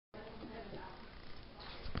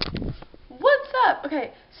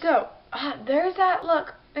Okay, so there's that.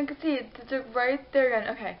 Look, I can see it's right there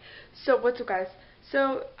again. Okay, so what's up, guys?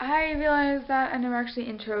 So I realized that I never actually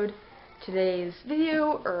introed today's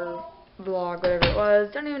video or vlog, whatever it was.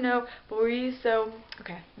 Don't even know. But okay,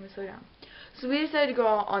 let me slow down. So we decided to go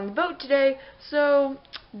out on the boat today. So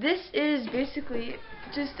this is basically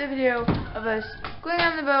just a video of us going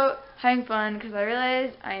on the boat, having fun, because I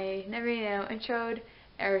realized I never, introed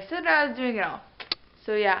or said I was doing it all.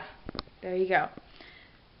 So yeah, there you go.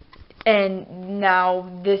 And now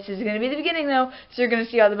this is going to be the beginning, though, so you're going to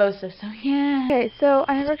see all the boat stuff. So yeah. Okay, so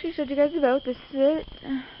I never actually showed you guys the boat. This is it.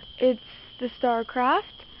 It's the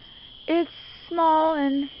Starcraft. It's small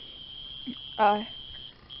and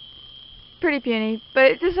pretty puny, but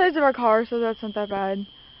it's the size of our car, so that's not that bad.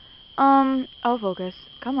 Oh, focus.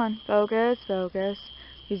 Come on, focus, focus.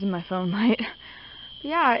 Using my phone light. But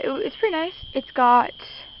yeah, it's pretty nice. It's got,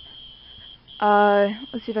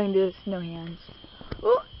 let's see if I can do this. No hands.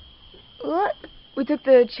 Ooh. What? We took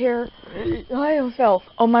the chair. I almost fell.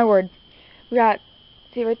 Oh my word. We got,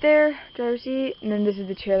 see right there, driver's seat, and then this is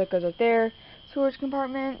the chair that goes up there. Storage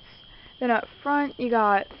compartments. Then up front, you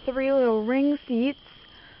got 3 little ring seats,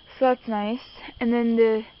 so that's nice. And then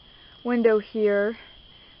the window here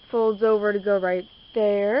folds over to go right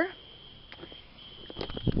there.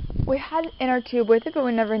 We had an inner tube with it, but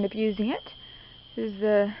we never ended up using it. This is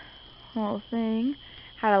the whole thing.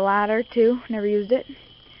 Had a ladder too, never used it.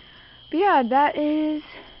 But yeah, that is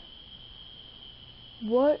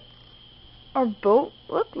what our boat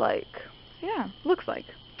looked like. Yeah, looks like.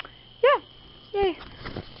 Yeah, yay.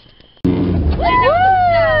 Woo!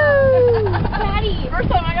 Daddy! First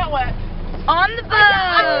time I got wet. On the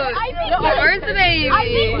boat! Where's the baby?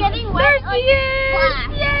 I've been getting wet. There she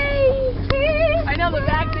is! Yay! I know the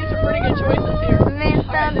back seats are pretty good choices here. There's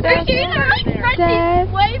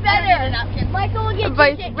Way better. Michael will get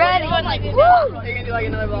Vice ready. Woo! Are you gonna do like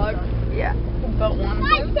another vlog? Yeah. Boat one.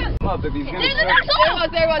 Come on, baby. He's gonna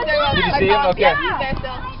There he was. Did you see him? Okay. He's there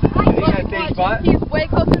still. Is he in that same spot? He's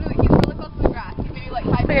way closer to he's really close to the grass. He's maybe like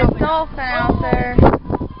 5 feet There's a dolphin out there.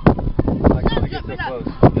 Like, when I get so close.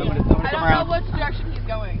 I'm gonna I come don't around. know which direction he's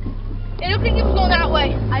going. I don't think he was going that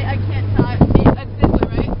way. I can't tell. It's this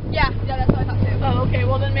way, right? Yeah, that's what I thought too. Oh, okay.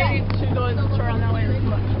 Well, then maybe you should go and turn around that way.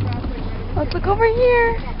 Let's look over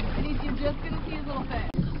here. And you're just going to see his little face.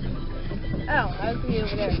 Oh, I was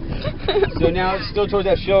over there. So now it's still towards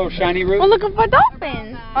that show, Shiny Route? We're looking for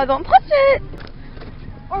dolphins. Oh, don't touch it.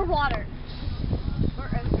 Or water. Or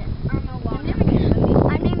ocean. I don't know water.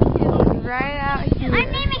 I'm naming him. Right out here.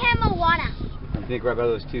 I'm naming him Moana. I think right by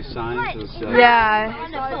those 2 signs. Those, Yeah.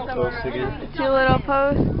 posts again. 2 little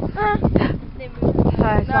posts.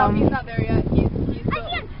 No, he's not there yet. He's still... I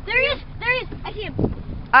see him. There he is. I see him.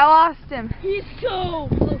 I lost him. He's so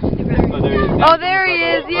close to the ground. Oh, there he is. Oh, there he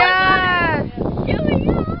is. Yeah. Killing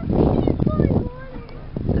us. He's pulling water.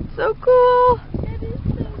 That's so cool. That is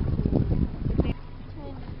so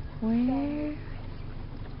cool. Where?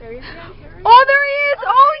 There he is. Oh, there he is.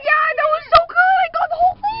 Oh, yeah. That was so good. I got the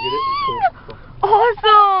whole thing.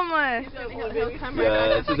 Awesome. Yeah,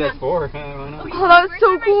 this is at 4. Why not? Oh, that was so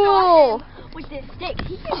cool. With this stick.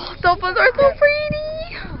 Dolphins are so pretty.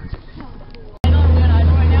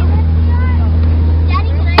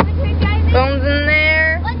 Daddy, can I return driving? Phones in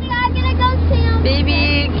there. One thing I'm gonna go to.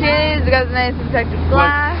 Baby kids. We got the nice protective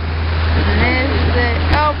glass. And this is it.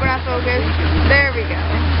 Oh, we're not focused. There we go.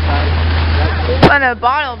 And a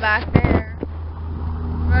bottle back there.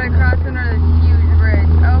 We're going to cross under this huge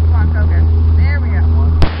bridge. Oh, come on, focus. There we go.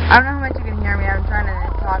 I don't know how much you can hear me. I'm trying to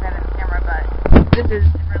talk into the camera, but this is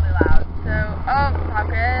really loud. So, oh,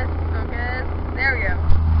 focus, focus. There we go.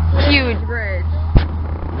 Huge bridge.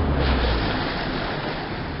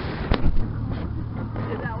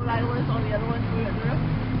 Is that what I was on the other one we went through?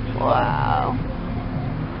 Wow.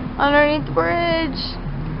 Underneath the bridge.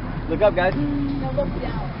 Look up, guys. No, look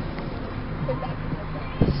down.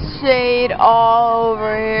 Shade all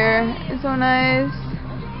over here. It's so nice.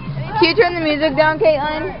 Can you turn the music down,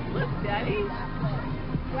 Caitlin? Look, Daddy.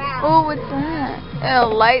 Wow. Oh, what's that? And a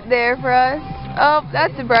light there for us. Oh,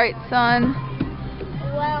 that's a bright sun.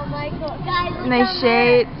 Wow, Michael. Guys, look Nice down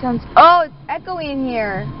shade. Sounds. Oh, it's echoey in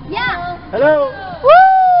here. there. Yeah. Hello. Woo!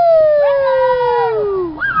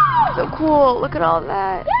 So cool. Look at all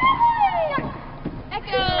that.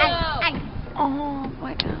 Echo. Oh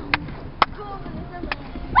my God.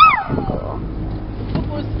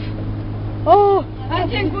 Oh, I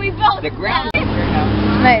think we fell. The ground.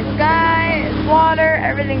 Nice sky, it's water,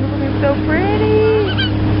 everything's looking so pretty.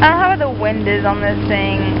 I don't know how the wind is on this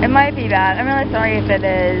thing. It might be bad. I'm really sorry if it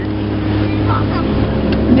is.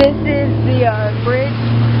 This is the bridge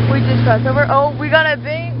we just crossed over. Oh, we got a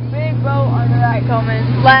big boat under that coming.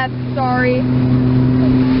 Left, sorry.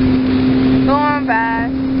 Going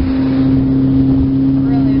fast.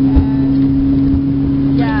 Really fast.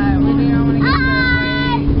 Yeah, we do not want to get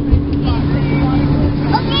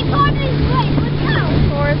Okay, Courtney, wait, let's go.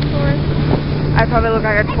 tourist. I probably look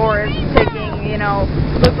like a tourist taking, you know,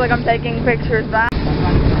 looks like I'm taking pictures back.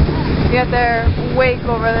 Get there, wake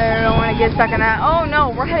over there, don't want to get stuck in that. Oh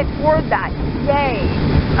no, we're headed towards that. Yay.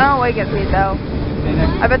 Oh, wake at speed though.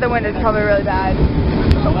 I bet the wind is probably really bad.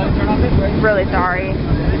 Really sorry.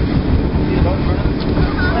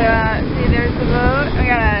 See, there's the boat. We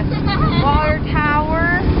got a water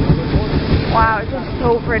tower. Wow, it's just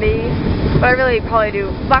so pretty. But I really probably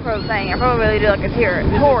do, like I was saying, I probably really do like a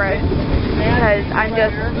tourist. Because I'm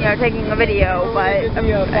just, you know, taking a video, but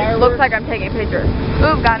it looks like I'm taking a picture.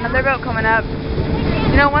 Ooh, got another boat coming up.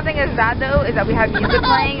 You know, one thing is bad though, is that we have music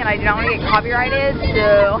playing, and I do not want to get copyrighted,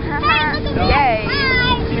 so, yay.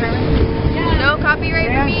 No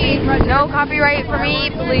copyright for me. No copyright for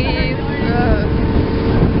me, please.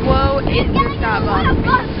 Whoa, it just got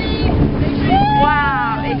bumpy.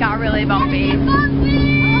 Wow, it got really bumpy.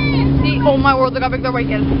 See, oh my word, look how big the wake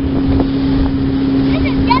is.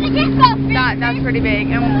 That's pretty big,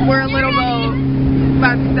 and we're a little boat.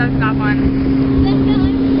 That's not fun.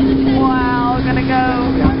 Wow, gonna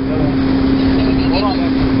go.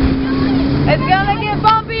 It's gonna get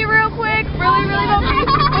bumpy real quick, really bumpy.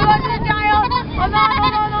 Hold on to the dial. Hold on.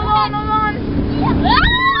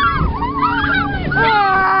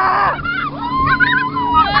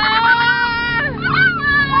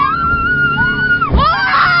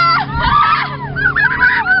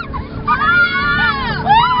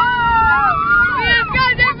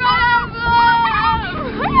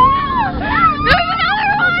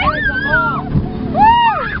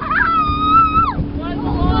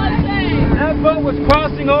 Was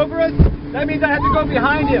crossing over us, that means I have to go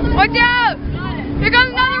behind him. Watch out! Here comes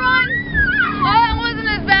another one! Oh, it wasn't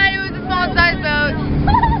as bad, it was a small size boat.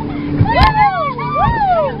 That was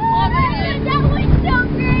so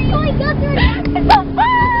great. Oh, we go through it. It's so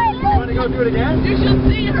fun. You want to go do it again? You should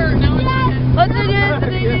see her. Now Let's do this.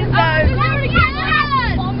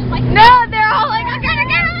 No, they're all like, let's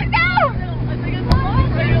go!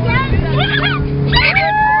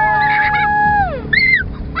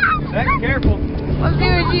 Careful. Let's see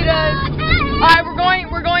what she does. Alright, we're going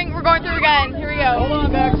through again. Here we go. Hold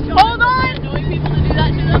on, Bex. Hold on! knowing people to do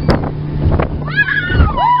that to them.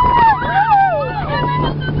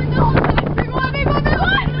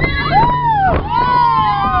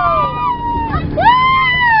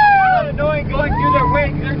 Annoying going through their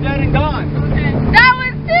wake, they're dead and gone. That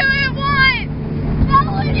was 2 at once!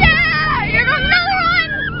 Yeah! Here goes another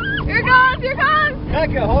one! Here goes!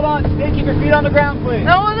 Becca, hold on. Stay, keep your feet on the ground, please.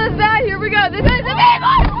 No, this is bad. Here we go. This is the big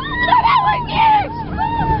one! That was huge!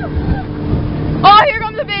 Oh, here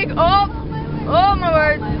comes the big. Oh my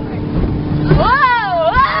word.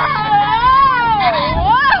 Whoa!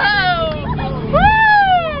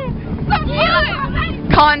 So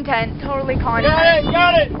cute! Content. Totally content.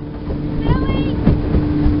 Got it!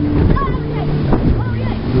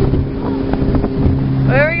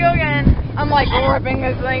 There we go again. I'm like ripping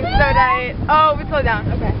this thing so tight. Oh, we slowed down.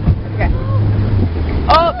 Okay.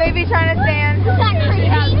 Oh, baby trying to stand.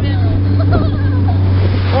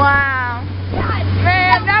 Wow.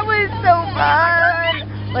 Man, that was so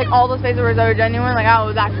fun. Like, all those faces were so genuine. Like, I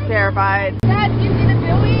was actually terrified. Dad, do you see the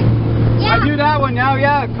buoy? I do that one now,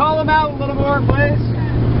 yeah. Call them out a little more, please.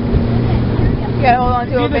 You gotta hold on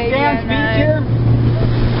to See a the baby. stand speed here?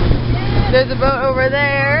 There's a boat over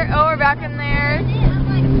there. Oh, we're back in there.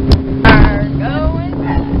 We're going.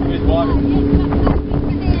 There's water.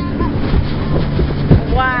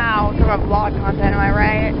 Wow. Talk about vlog content, am I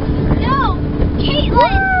right? No, Caitlin,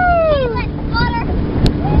 water.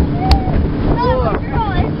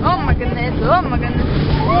 Oh my goodness.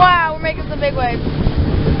 Wow, we're making some big waves.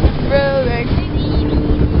 Really big.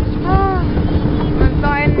 I'm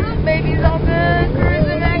fine. Baby's all good.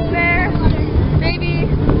 Cruising back there. Baby.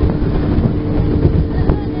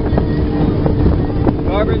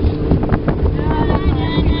 Garbage.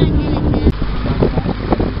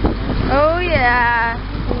 Oh yeah.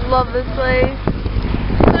 Love this place.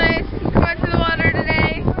 It's nice. Come out to the water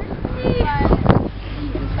today.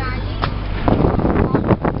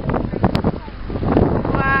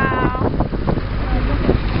 Wow.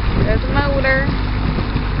 There's a motor.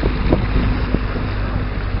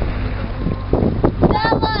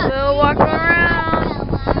 Still walking around.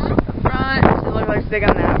 Front. She looks like she's big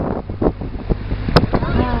on that.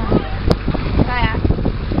 Kayak.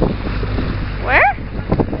 Where?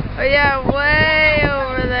 Oh yeah, way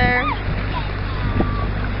over there.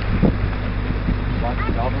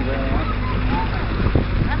 dolphins earlier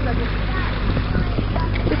on.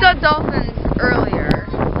 We saw dolphins earlier,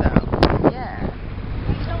 so yeah.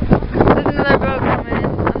 There's another boat coming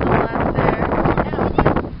on the left there.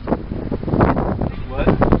 What?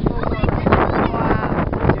 Wow.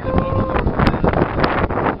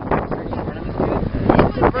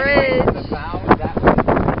 It's a bridge.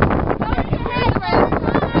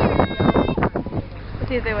 Let's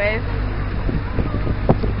see if they wave.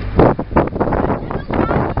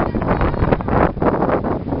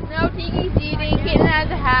 No, Tiki's eating, Kitten has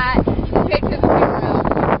a hat, he's picking the camera.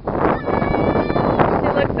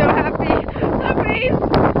 They look so happy. That face.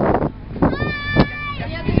 The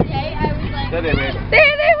other day, I was like, There they wave.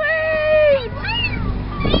 There they wave!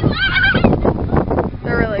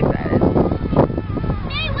 They're really excited.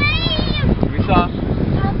 We saw.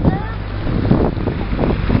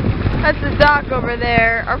 That's the dock over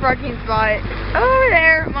there, our parking spot. Over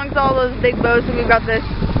there, amongst all those big boats, and we've got this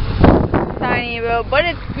tiny boat, but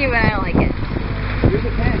it's cute and I like it. Here's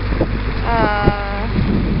a tank.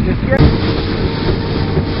 Just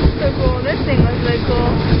So cool. This thing looks really cool.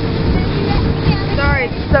 Sorry,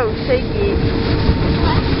 it's so shaky.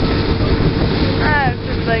 Ah, it's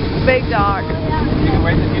just like big dock. You can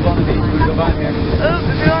wait till people on the beach. We go by there. Oh,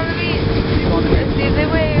 the people on the beach. People on the Let's beach. see if they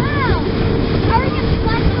wave.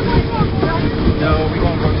 No, we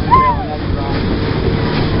won't go to the trail. That's wrong.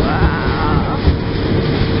 Wow.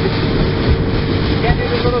 You can't do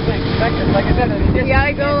this little thing. Like I said, You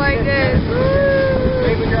gotta go like this.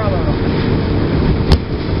 Wave with your elbow.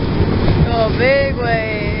 Oh, big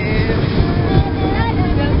wave.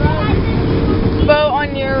 Boat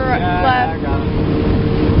on your Yeah, I left. got it.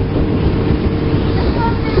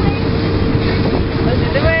 Let's do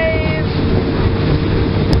the wave.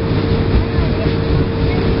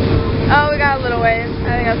 Oh, we got a little wave.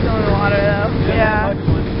 I think that's still in the water though. Yeah.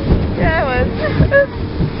 Yeah, it was.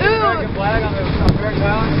 American Ooh, flag on the American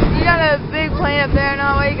island. you got a big plane up there.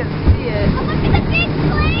 No way you can see it.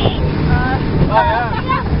 Oh,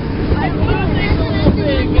 yeah.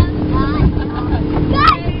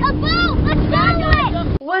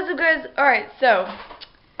 What's up, guys? Alright, so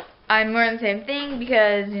I'm wearing the same thing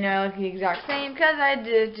because, you know, I look the exact same because I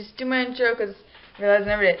did just do my intro because I realized I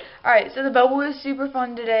never did. Alright, so the boat was super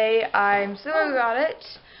fun today. I'm so glad we got it.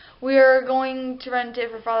 We are going to rent it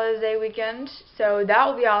for Father's Day weekend, so that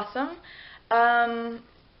will be awesome.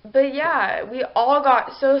 But yeah, we all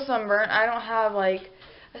got so sunburned. I don't have like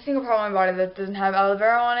a single part of my body that doesn't have aloe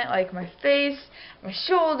vera on it, like my face, my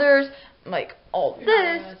shoulders, like all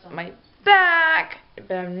this, my back,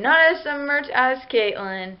 but I'm not as submerged as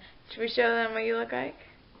Caitlin. Should we show them what you look like?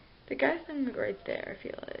 The guys can look right there, I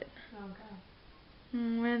feel it.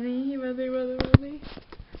 Okay. Ready?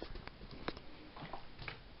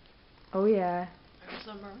 Oh yeah.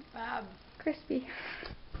 Summer. Fab. Crispy.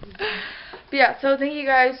 But yeah, so thank you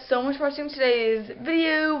guys so much for watching today's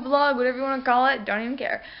video, vlog, whatever you want to call it. Don't even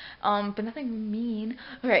care. But nothing mean.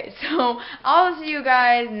 Okay, so I'll see you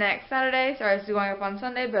guys next Saturday. Sorry, this is going up on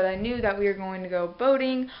Sunday, but I knew that we were going to go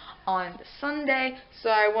boating on Sunday, so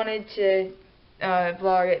I wanted to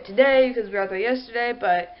vlog it today because we were out there yesterday,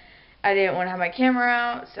 but I didn't want to have my camera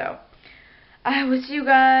out, so I will see you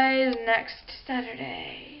guys next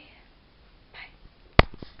Saturday.